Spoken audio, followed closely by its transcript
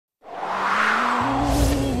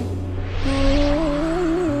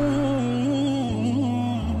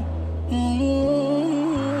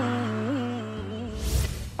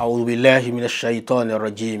بالله من الشيطان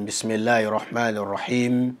الرجيم بسم الله الرحمن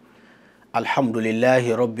الرحيم الحمد لله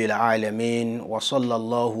رب العالمين وصلى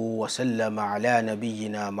الله وسلم على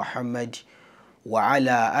نبينا محمد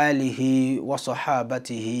وعلى آله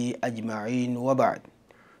وصحابته أجمعين وبعد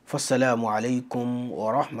فالسلام عليكم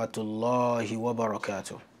ورحمة الله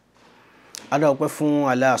وبركاته. أنا أقفون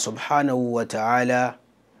على سبحانه وتعالى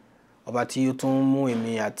أباتي يتم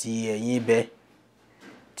مياتي يبه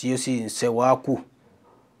تيوسي سواكو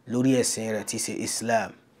lórí ẹ̀sìn rẹ̀ tí ṣe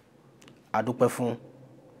Islam. Adúpẹ́ fún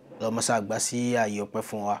lọ́mọ́sá àgbà sí ààyè ọpẹ́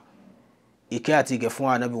fún wa. Ìkẹ́ àti ìgẹ̀ fún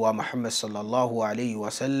Ànábì wa Muhammad sallallahu alayhi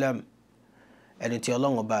wa sallam, ẹni tí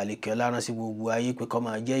Ọlọ́run Ọba àlekè ọlá rán sí gbogbo ayé pé kó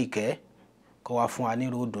máa jẹ́ ìkẹ́, kó wá fún wa ní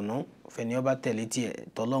ìró ìdùnnú fẹ́ni ó bá tẹ̀lé tiẹ̀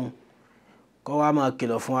tọ́lọ́run, kó wá máa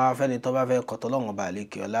kìlọ̀ fún wa fẹ́ni tó bá fẹ́ kọ̀ tọ́lọ́run Ọba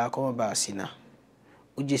àlekè ọlá kó má bàa ṣìnà.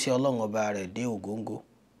 Ó jíṣẹ́ Ọlọ́run Ọba rẹ̀ dé ògóńgó.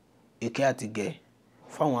 Ìkẹ́ àti ìgẹ̀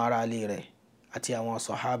fáwọn ará ilé rẹ̀ àti àwọn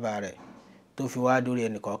sàhábà rẹ̀ tó fi wá dórí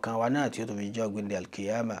ẹnìkọ̀ọ̀kan wa náà tí ó tó fi jọ́ gbìndé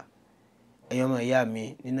alkiyama. Ẹ̀yin ọmọ ìyá mi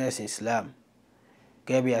nínú ẹ̀sìn Islam,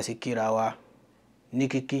 gẹ́gẹ́ bí a sì kíra wa ní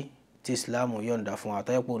kíkí tí Islam yọ̀ǹda fún wa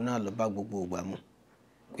tọ́yẹ́pọ̀ náà ló bá gbogbo ìgbà mu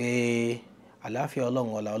pé àlàáfíà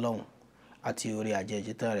Ọlọ́run ọlá Ọlọ́run àti orí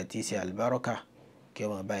àjẹjẹtàn rẹ̀ tí í ṣe àlùbáràkà kí ó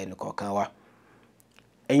máa bá ẹnìkọ̀ọ̀kan wa.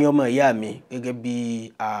 Ẹ̀yin ọmọ ìyá mi, gẹ́gẹ́ bí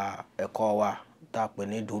ẹ̀kọ́ wa tá a pè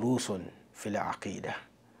ní durusun fil aqeedah,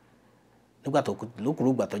 nígbà tó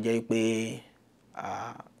lókùrúgbà tó jẹ́ pé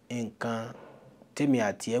nǹkan tèmi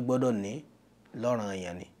àti ẹ gbọ́dọ̀ ní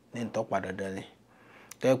lọ́ranyàn ni ní ìtọ́pa dandan ni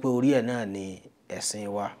tó yẹ pé orí ẹ̀ náà ni ẹ̀sìn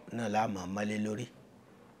wa náà láàmú mọ́lé lórí.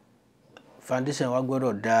 Foundation wa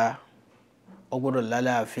gbọ́dọ̀ dá, ó gbọ́dọ̀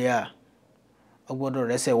lálàáfíà, ó gbọ́dọ̀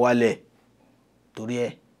rẹ́sẹ̀ wálẹ̀. Torí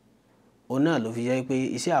ẹ̀ òun náà ló fi jẹ́ pé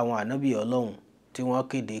iṣẹ́ àwọn ànábì Ọlọ́run tí wọ́n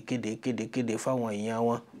kéde fáwọn èèyàn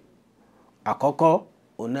wọn, àkọ́kọ́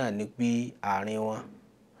òun náà ni pé àárín wọn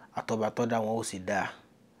àtọba tó dá wọn ó sì dáa.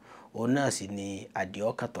 Òun náà sì ni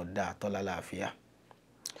àdìọ́kàn tó dáa tó lálàáfíà.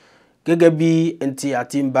 Gẹ́gẹ́ bí ẹni tí a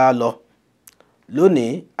ti ń bá lọ lónìí,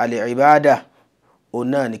 al-ibada òun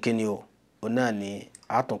náà ni kíni o, òun náà ni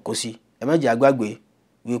àtúnkó sí. Ẹ má jẹ́ àgbàgbé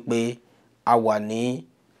wípé a wà ní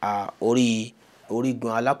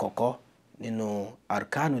orígun alákọ̀ọ́kọ́ nínú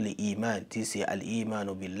arkanul iman tí í ṣe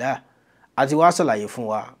al-imanu billah. A ti wá ṣàlàyé fún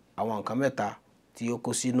wa àwọn nǹkan mẹ́ta tí ó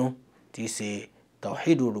kó sínú, tí í ṣe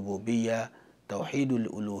tawhidul rububiyya, tawhidul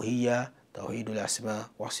uluhiyya, tawhidul asma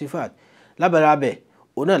wa sifat. Lábẹ́lábẹ́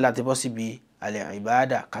òun náà láti bọ́ síbi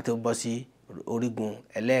al-ibada ká tó bọ́ sí orígun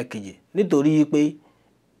ẹlẹ́ẹ̀kejì, nítorí pé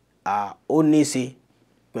ó ní í ṣe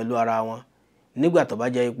pẹ̀lú ara wọn. Nígbà tó bá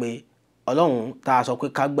jẹ́ pé Ọlọ́run tá a sọ pé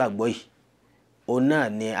ká gbàgbọ́ yìí, òun náà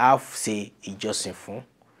ni a ṣe ìjọsìn fún.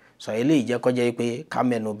 Sọ eléyìí jẹ́ kó jẹ́ pé ká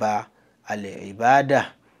mẹ́nu bà al-ibada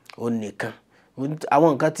ó nìkan.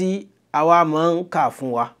 Àwọn nǹkan tí àwa máa ń kà fún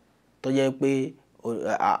wa tó jẹ́ pé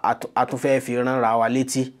a tún fẹ́ fi ránra wa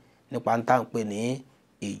létí nípa ń tà ń pè ní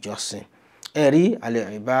ìjọsìn. Ẹ̀rí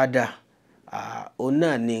al-ibada òun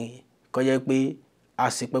náà ni kó jẹ́ pé a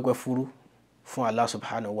sì pẹ́pẹ́ fúrú fún Allah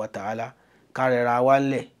subhanahu wa ta'ala, ká rẹra wa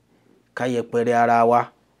ńlẹ̀, ká yẹpẹrẹ ara wa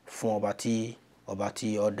fún ọba tí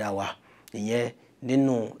ó dá wa. Ìyẹn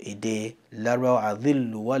nínú èdè Lárúbáwá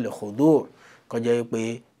adh-dhillu wal khudu', kó jẹ́ pé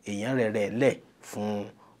èèyàn rẹ̀ lẹ̀ fún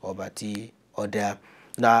ọba tí ó dá.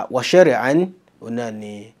 Wa shar'an òun náà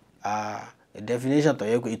ni definition tó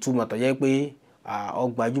yẹ pé ìtumọ̀ tó yẹ pé ó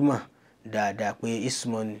gbajúmọ̀ dáadáa pé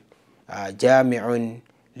ismun jami'un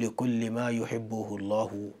li kulli ma yuhibbuhu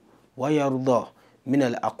Allahu wa yarda min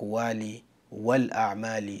al-aqwali wal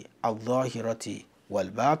a'mali adh-dhahirati wal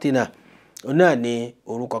batina. Òun náà ni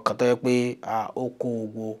orúkọ kan tó yẹ pé ó kó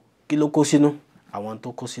gbogbo kí ló kó sínú, àwọn tó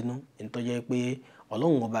kó sínú ní tó jẹ́ pé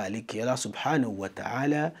Ọlọ́run Ọba àlekè ọlá subhanahu wa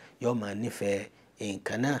ta'ala yóò máa nífẹ̀ẹ́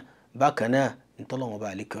nǹkan náà. Bákan náà ní tọ́lọ́run Ọba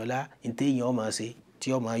àlekè ọlá ní téèyàn ó máa ṣe tí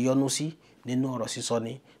ó máa yọ́nú sí nínú ọ̀rọ̀ sísọ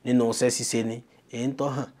ni, nínú iṣẹ́ ṣíṣe ni, èyí ń tó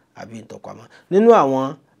hàn àbí ń tó pamọ́. Nínú àwọn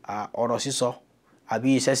ọ̀rọ̀ sísọ àbí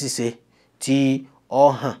iṣẹ́ ṣíṣe tí ó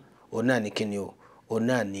hàn, òun náà ni kíni o, òun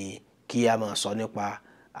náà ni kí a máa sọ nípa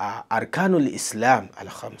arkanul Islam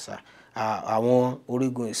al-khamsa, àwọn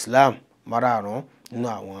orígun Islam márààrún nínú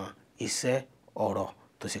àwọn iṣẹ́ ọ̀rọ̀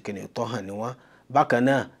tó ṣe kíni tó hàn ní wọ́n. Bákan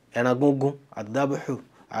náà ẹran gúngún ad-dabhu,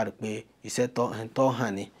 a rí pé iṣẹ́ tó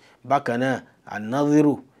hàn ní. Bákan náà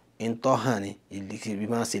an-nadhiru tó hàn ní, ìbí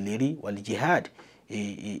máa ṣe lérí, wal jihad,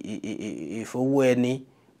 ìfowó ẹni,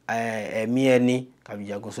 ẹ̀mí ẹni kàbí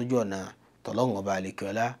jagun sójú ọ̀nà tọ́lọ́run Ọba àlekè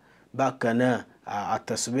ọlá. Bákan náà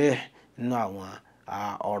at-tasbih nínú àwọn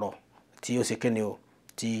ọ̀rọ̀ tí ó ṣe kíni o,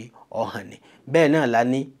 tí ó hàn ní. Bẹ́ẹ̀ náà la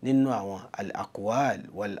ní nínú àwọn al-aqwal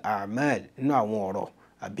wal a'mal, nínú àwọn ọ̀rọ̀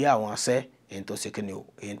àbí àwọn iṣẹ́ èyí tó ṣe kíni o,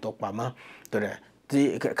 èyí tó pamọ́.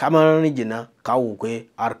 ká máa rìn jìnnà ká wò pé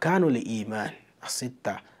arkanul iman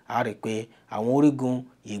as-sitta a rí pé àwọn orígun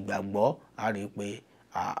ìgbàgbọ́ a rí pé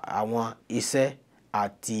àwọn iṣẹ́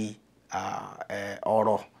àti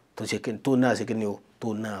ọ̀rọ̀ tó náà ṣe kíni o tó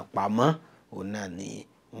náà pamọ́ òun náà ni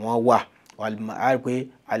wọ́n wà. A rí pé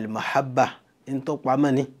al-mahabba ń tó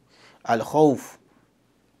pamọ́ ni, al-khawf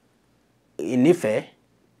ìnífẹ̀ẹ́,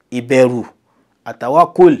 ìbẹ̀rù,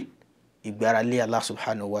 àtàwákùl ìgbáralé Allah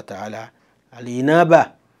subhanahu wa ta'ala, al-inaba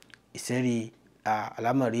ìṣẹ́rí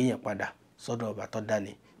alámọ̀rí èèyàn padà sọ́dọ̀ ọba tó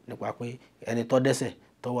dání nípa pé ẹni tó dẹ́ṣẹ̀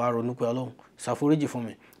tó wá ronú pé Ọlọ́run ṣàforíjì fún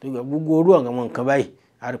mi gbogbo orú àwọn nǹkan báyìí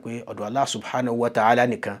a rí pé ọ̀dọ̀ Allah subhanahu wa ta'ala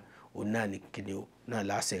nìkan òun náà ní kíni o náà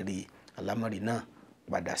láṣẹ rí alámọ̀rí náà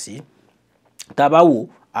padà sí. Tá a bá wò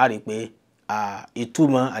a rí pé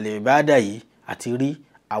ìtumọ̀ al-ibada yìí àti rí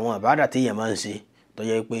àwọn ìbádà tí èèyàn máa ń ṣe tó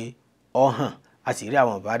yẹ pé ó hàn a sì rí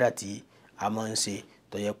àwọn ìbádà tí a máa ń ṣe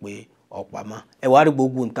tó yẹ pé ó pamọ́. Ẹ wá rí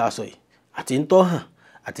gbogbo ń tá a sọ yìí àti ń tó hàn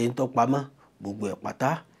àti ń tó pamọ́ gbogbo ẹ̀ pátá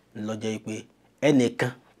ńlọ jẹ́ pé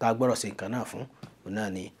ẹnìkan tá a gbọ́dọ̀ ṣe nǹkan náà fún òun náà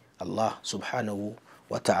ni Allah subhanahu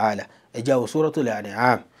wa ta'ala. Ẹ jẹ́ wo suratul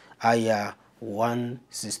An'am aya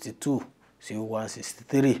 162 sí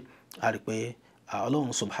 163 a rí pé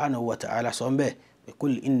Ọlọ́run subhanahu wa ta'ala sọ ń bẹ̀ pé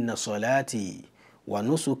kul inna salati wa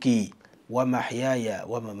nusuki wa mahyaya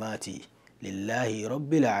wa mamati lillahi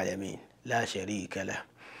rabbil alamin la sharika lah.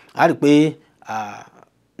 A rí pé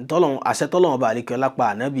àṣẹ tọ́lọ́run ọba àlékè ọlá pa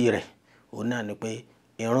ànábì rẹ̀ òun náà ni pé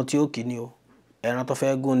ìrun tí ó kí ni o, ẹran tó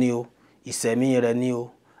fẹ́ gún ni o, ìṣẹ̀mí rẹ̀ ni o,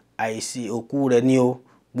 àìsí òkú rẹ̀ ni o,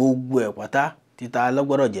 gbogbo ẹ̀ pátá títa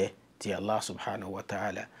lọ́gbọ́dọ̀ jẹ́ ti Allah subhanahu wa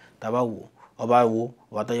ta'ala. Tàbá wo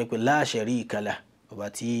ọba tó yẹ pé la sharika lah ọba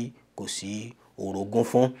tí kò sí orogún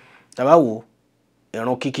fún. Tàbá wo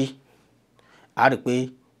ìrun kíkí a rí pé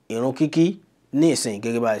ìrun kíkí ní ìsìn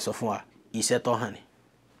gẹ́gẹ́ bá a sọ fún wa iṣẹ́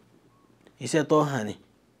tó hàn ni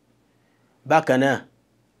bákan náà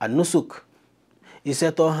anusuk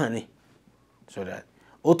iṣẹ́ tó hàn ni so that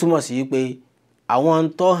ó túmọ̀ sí pé àwọn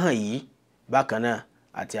tó hàn yìí bákan náà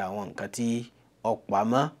àti àwọn nǹkan tí ó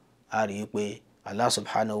pamọ́ a rí pé Allah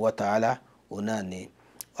subhanahu wa ta'ala òun náà ni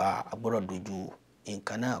a gbọ́dọ̀ dojú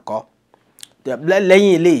nǹkan náà kọ́.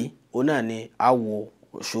 Lẹ́yìn eléyìí òun náà ni a wo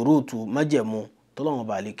ṣùrùtù májẹ̀mú tọ́lọ́run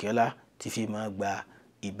ọba àlékè ọlá ti fi máa gba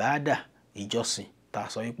ìbáàdà ìjọsìn tá a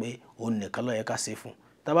sọ wípé òun nìkan ló yẹ ká ṣe fún.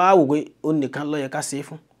 Tá bá wò pé òun nìkan ló yẹ ká ṣe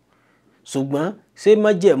fún ṣùgbọ́n ṣé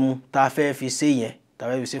májẹ̀mú tá a fẹ́ fi ṣe yẹn tá a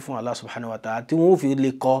fẹ́ fi ṣe fún Allah subhanahu wa ta'ala tí wọ́n fi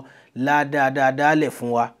lè kọ́ ládáadáa lẹ̀ fún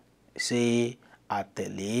wa ṣe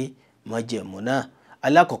àtẹ̀lé májẹ̀mú náà.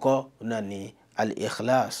 Alákọ̀ọ́kọ́ náà ni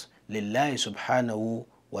al-ikhlas lillahi subhanahu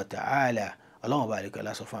wa ta'ala. Ọlọ́run ọba àlékè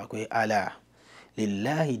ọlá sọ fún wa pé ala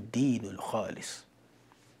lillahi dinul khalis,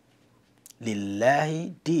 lillahi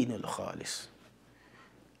dinul khalis.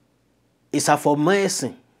 Ìsàfọ̀mọ́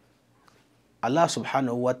ẹ̀sìn Allah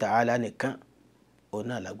subhanahu wa ta'ala nìkan òun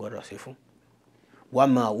náà la gbọ́dọ̀ ṣe fún. Wa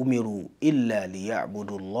ma umiru illa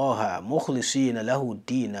liya'budullaha mukhlisina lahu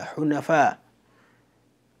dina hunafa.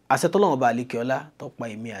 Àṣẹ tọ́lọ́run ọba àlékè ọlá tó pa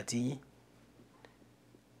èmi àti yín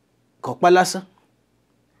kò pa lásán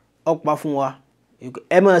ó pa fún wa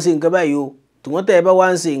ẹ máa ṣe nǹkan báyìí o tùwọ́n tẹ́ ẹ bá wá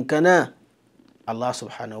ń ṣe nǹkan náà Allah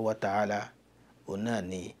subhanahu wa ta'ala òun náà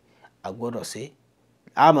ni a gbọ́dọ̀ ṣe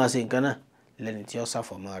a máa ṣe nǹkan náà lẹ́ni tí ó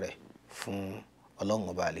ṣàfọ̀mọ́ rẹ̀ fún Ọlọ́run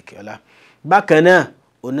ọba àlékè ọlá. Bákan náà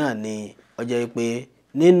òun náà ni ó jẹ́ pé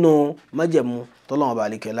nínú májẹ̀mú tọ́lọ́run ọba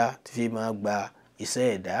àlékè ọlá ti fi máa gba iṣẹ́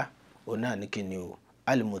ẹ̀dá òun náà ní kíni o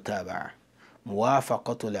al-mutaba'a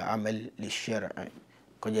muwafaqatul amal lish-shar'i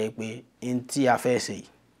kó jẹ́ pé n tí a fẹ́ ṣe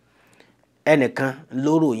ẹnìkan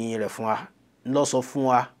ló ròyìn rẹ̀ fún wa ló sọ fún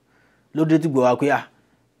wa ló dé tí gbọ́ wa pé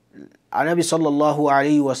Ànábì sallallahu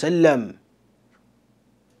alayhi wa sallam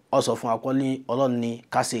ó sọ fún wa kọ́ ní Ọlọ́run ní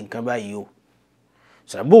ká ṣe nǹkan báyìí o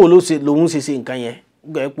ṣàbò lòun ṣe nǹkan yẹn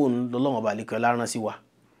gbẹ́ pò Ọlọ́run ọba àlékè ọlá rán sí wa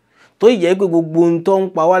tó yẹ pé gbogbo ohun tó ń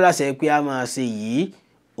pa wá láṣẹ pé a máa ṣe yìí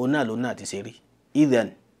òun náà ti ṣe rí ìdán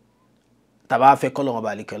tàbá fẹ́ kọ́ Ọlọ́run ọba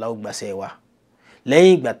àlékè ọlá ó gbàṣẹ wa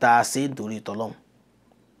lẹ́yìn ìgbà tá a ṣe nítorí tọ́lọ́run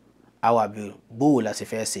àwa bí bóò la ṣe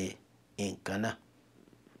fẹ́ ṣe nǹkan náà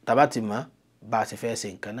tàbá ti mọ̀ bá a ṣe fẹ́ ṣe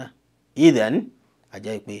nǹkan náà ìdán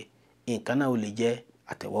àjẹ́ pé nǹkan náà ò lè jẹ́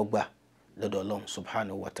àtẹ̀wọ́gbà lọ́dọ̀ Ọlọ́run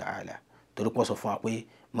subhanahu wa ta'ala torí pọ́ sọ fún wa pé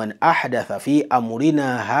man ahdatha fi amrina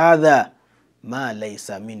hadha ma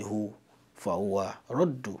laysa minhu fa huwa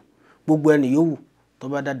raddu. Gbogbo ẹni yòówù tó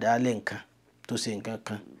bá dáadáa lẹ́ nǹkan tó ṣe nǹkan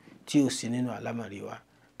kan tí ó sì nínú àlámọ̀rí wa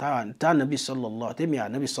tèmi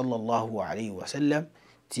ànábì sallallahu alayhi wa sallam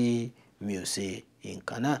tí mi ò ṣe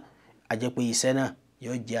nǹkan náà a jẹ́ pé iṣẹ́ náà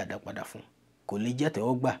yóò jẹ́ àdápadà fún kò lè jẹ́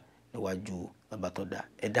tẹ́wọ́gbà níwájú ọba tó dá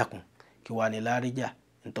ẹ dákun kí wàá ní láríjà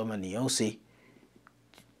ntọ́mọnìyàn ó ṣe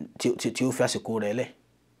tí ó fi àsìkò rẹ̀ lẹ̀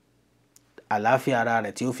àlàáfíà ara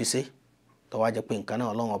rẹ̀ tí ó fi ṣe tó wá jẹ́ pé nǹkan náà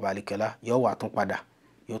Ọlọ́run ọba àlekèọ́lá yóò wà tún padà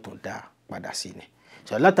yóò tún dá padà sí ni.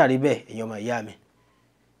 sọ látàrí bẹ́ẹ̀ èèyàn ọmọ ìyá mi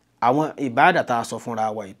àwọn ìbáàdà tá a sọ fúnra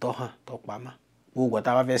wa ìtọ́hàn tó pamọ́ gbogbo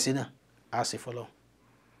tá a bá fẹ́ sí náà á sì fọlọ́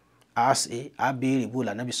á béèrè bó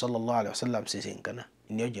la Nabi sallallahu alaihi wasallam ṣe nǹkan náà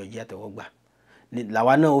ní ọjọ́ jẹ́ àtẹ̀wọ́gbà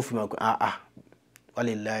làwa náà ó fi mọ̀ pé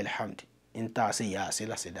walillahi alhamd ń tà sí ìyá àṣẹ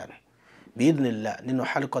láṣẹ dànù bi'idhnillah nínú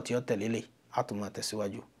halqa tí ó tẹ̀lé lè àtúmọ̀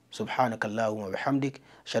tẹ̀síwájú subhanaka allahumma wa bihamdik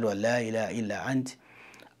ashhadu an la ilaha illa ant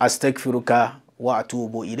astaghfiruka wa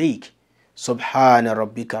atubu ilayk subhana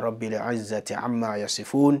rabbika rabbil izzati amma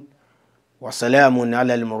yasifun wa salamun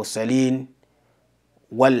ala al mursalin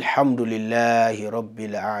walhamdulillahi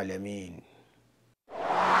rabbil alamin.